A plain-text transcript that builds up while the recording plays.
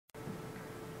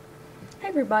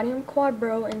everybody, I'm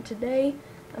Quadbro, and today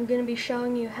I'm going to be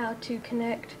showing you how to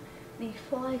connect the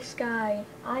Flysky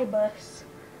IBUS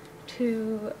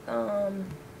to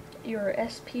your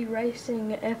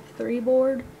SPRacingF3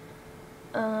 board.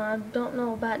 I don't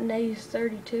know about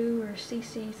NAS32 or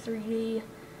CC3D.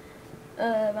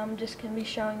 I'm just going to be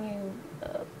showing you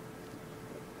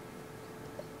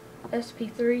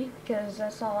SP3 because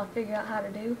that's all I figured out how to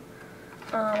do.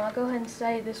 I'll go ahead and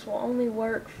say this will only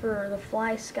work for the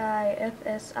Flysky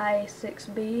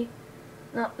FSIA6B,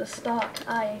 not the stock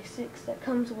IA6 that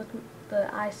comes with the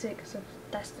i6 if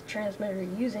that's the transmitter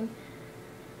you're using.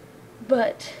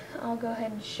 But I'll go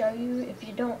ahead and show you. If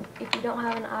you don't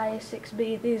have an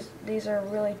IA6B, these are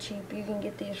really cheap. You can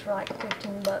get these for like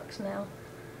 15 bucks now.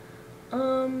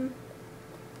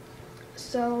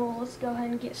 So let's go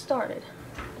ahead and get started.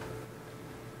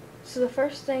 So the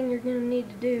first thing you're going to need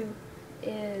to do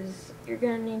is you're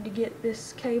going to need to get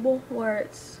this cable where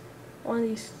it's one of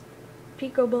these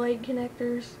Pico blade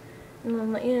connectors, and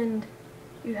on the end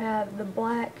you have the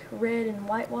black, red, and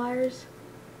white wires,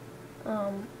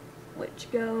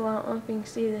 which go, I don't know if you can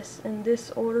see this in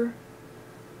this order.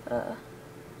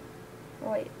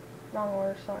 Wait, wrong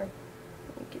order, sorry.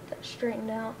 Let me get that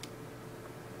straightened out.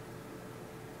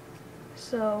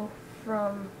 So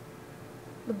from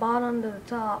the bottom to the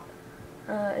top,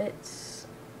 it's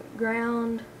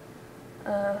ground,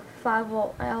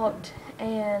 5-volt out,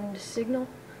 and signal.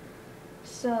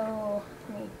 So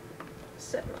let me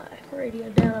set my radio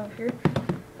down over here.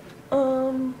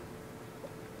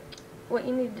 What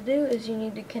you need to do is you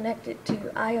need to connect it to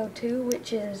IO2,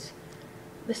 which is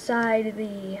beside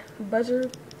the buzzer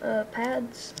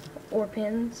pads or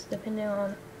pins, depending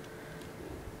on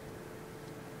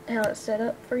how it's set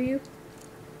up for you,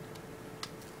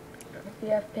 if you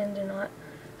have pins or not.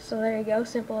 So there you go,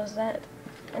 simple as that.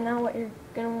 And now what you're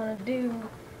going to want to do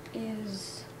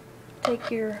is take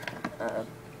your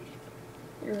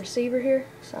receiver here.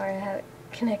 Sorry, I have it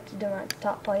connected to my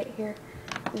top plate here,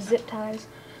 the zip ties.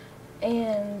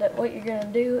 And what you're going to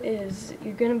do is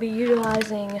you're going to be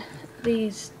utilizing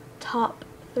these top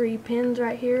 3 pins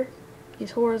right here,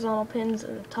 these horizontal pins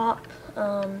at the top.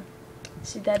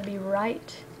 See, that'd be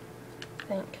right, I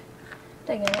think.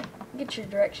 Dang it, get your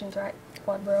directions right,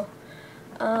 Quadbro.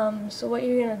 So what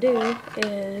you're going to do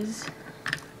is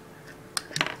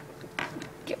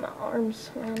get my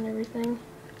arms around everything.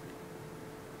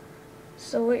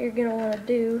 So what you're going to want to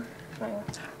do,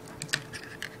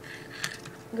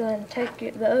 go ahead and take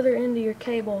the other end of your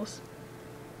cables.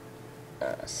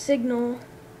 Signal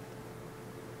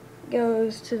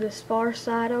goes to this far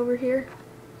side over here,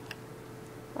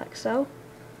 like so.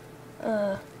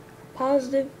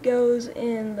 Positive goes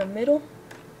in the middle.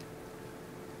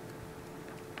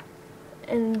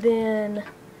 And then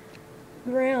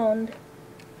ground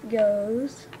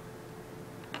goes,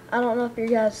 I don't know if your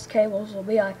guys' cables will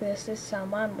be like this. This is how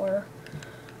mine were.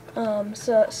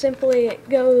 So simply it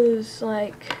goes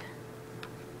like,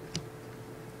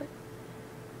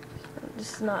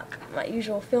 this is not my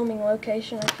usual filming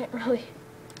location. I can't really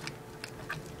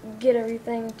get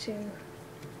everything to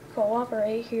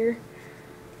cooperate here.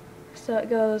 So it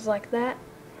goes like that.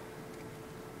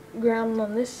 Ground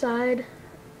on this side,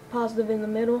 positive in the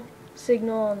middle,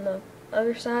 signal on the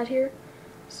other side here.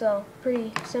 So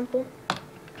pretty simple.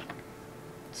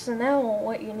 So now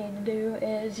what you need to do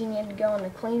is you need to go into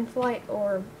clean flight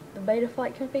or the beta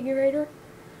flight configurator.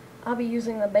 I'll be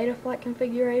using the beta flight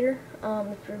configurator.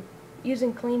 If you're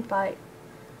using clean flight,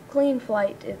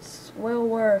 it's well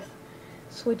worth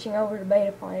switching over to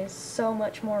beta flight. It's so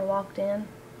much more locked in.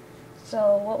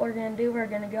 So what we're going to do, we're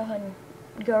going to go ahead and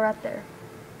go right there.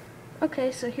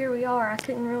 Okay, so here we are. I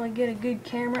couldn't really get a good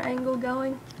camera angle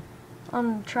going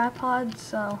on the tripod,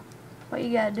 so what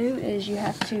you gotta do is you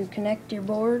have to connect your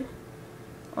board,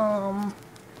 and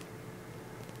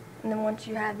then once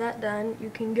you have that done, you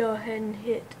can go ahead and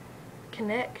hit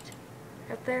connect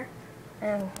right there,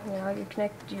 and you're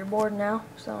connected to your board now.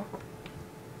 So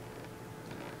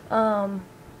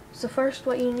so first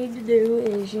what you need to do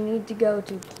is you need to go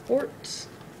to ports.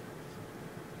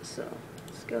 So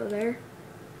let's go there.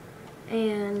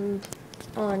 And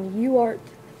on UART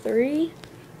 3,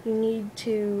 you need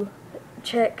to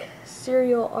check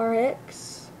serial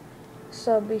RX.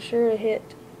 So be sure to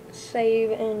hit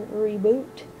save and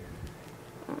reboot.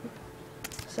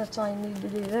 So that's all you need to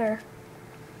do there.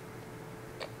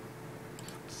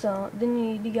 So then you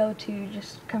need to go to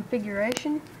just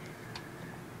configuration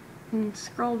and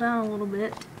scroll down a little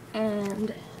bit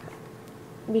and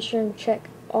be sure and check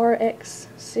RX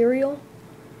serial.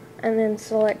 And then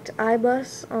select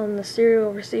IBUS on the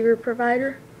serial receiver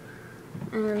provider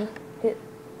and hit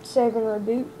save and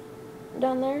reboot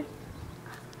down there.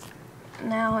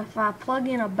 Now if I plug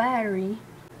in a battery,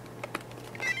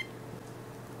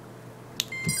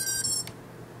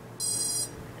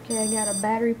 okay, I got a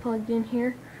battery plugged in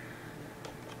here.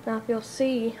 Now if you'll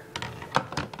see,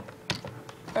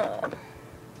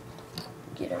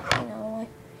 get everything out of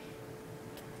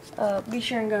the way. Be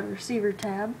sure and go to receiver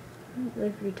tab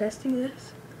if you're testing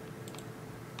this.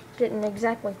 Didn't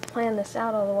exactly plan this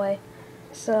out all the way,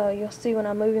 so you'll see when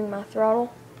I'm moving my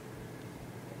throttle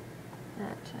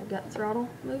that I got throttle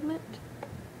movement,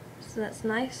 so that's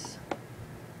nice.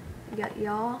 You got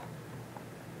yaw,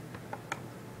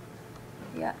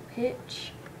 you got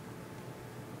pitch,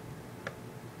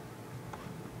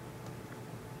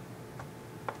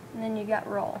 and then you got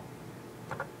roll.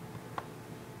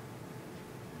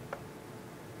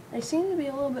 They seem to be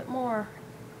a little bit more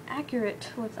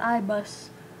accurate with IBUS,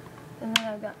 and then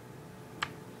I've got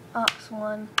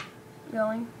aux1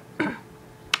 going.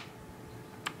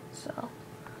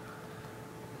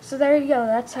 So there you go.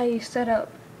 That's how you set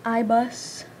up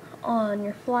IBUS on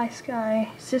your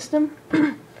Flysky system.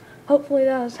 Hopefully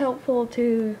that was helpful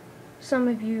to some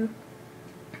of you.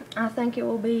 I think it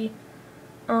will be.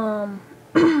 I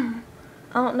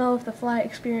don't know if the flight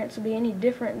experience will be any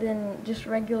different than just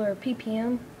regular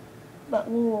PPM, but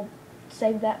we'll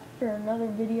save that for another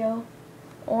video,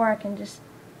 or I can just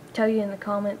tell you in the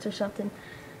comments or something.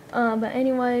 But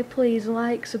anyway, please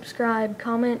like, subscribe,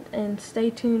 comment, and stay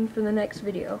tuned for the next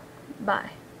video.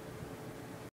 Bye.